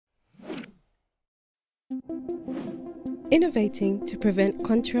Innovating to prevent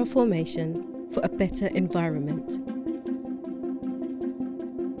contrail formation for a better environment.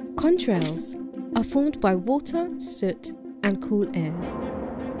 Contrails are formed by water, soot and cool air.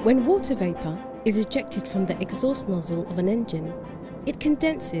 When water vapour is ejected from the exhaust nozzle of an engine, it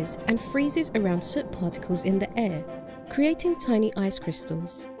condenses and freezes around soot particles in the air, creating tiny ice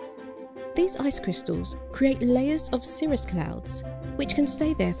crystals. These ice crystals create layers of cirrus clouds, which can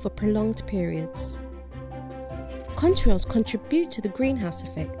stay there for prolonged periods. Contrails contribute to the greenhouse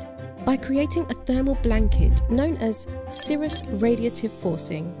effect by creating a thermal blanket known as cirrus radiative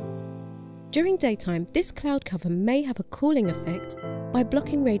forcing. During daytime, this cloud cover may have a cooling effect by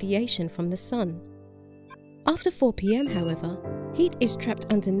blocking radiation from the sun. After 4 p.m, however, heat is trapped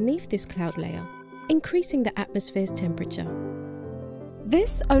underneath this cloud layer, increasing the atmosphere's temperature.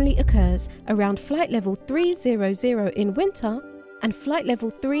 This only occurs around flight level 300 in winter and flight level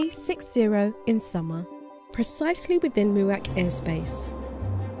 360 in summer, precisely within MUAC airspace.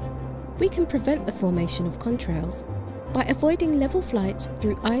 We can prevent the formation of contrails by avoiding level flights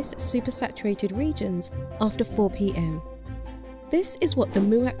through ice supersaturated regions after 4 p.m. This is what the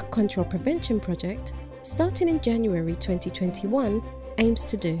MUAC Control Prevention Project, starting in January 2021, aims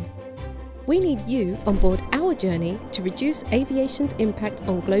to do. We need you on board our journey to reduce aviation's impact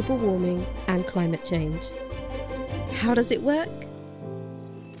on global warming and climate change. How does it work?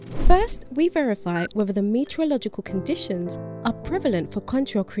 First, we verify whether the meteorological conditions are prevalent for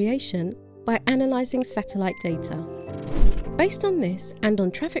contrail creation by analysing satellite data. Based on this and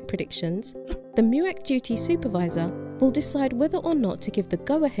on traffic predictions, the MUAC duty supervisor will decide whether or not to give the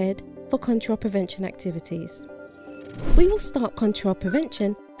go-ahead for contrail prevention activities. We will start contrail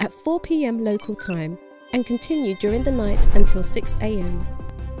prevention at 4 p.m. local time and continue during the night until 6 a.m.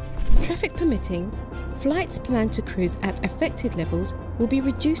 Traffic permitting, flights planned to cruise at affected levels will be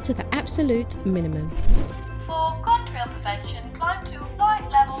reduced to the absolute minimum. For contrail prevention, climb to flight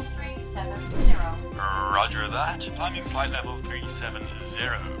level 370. Roger that. Climbing flight level 370.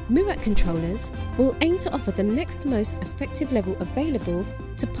 MUAC controllers will aim to offer the next most effective level available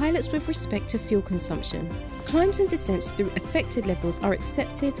to pilots with respect to fuel consumption. Climbs and descents through affected levels are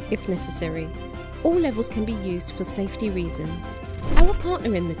accepted if necessary. All levels can be used for safety reasons. Our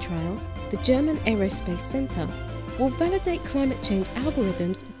partner in the trial, the German Aerospace Centre, will validate climate change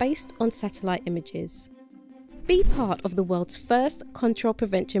algorithms based on satellite images. Be part of the world's first contrail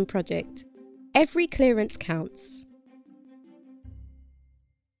prevention project. Every clearance counts.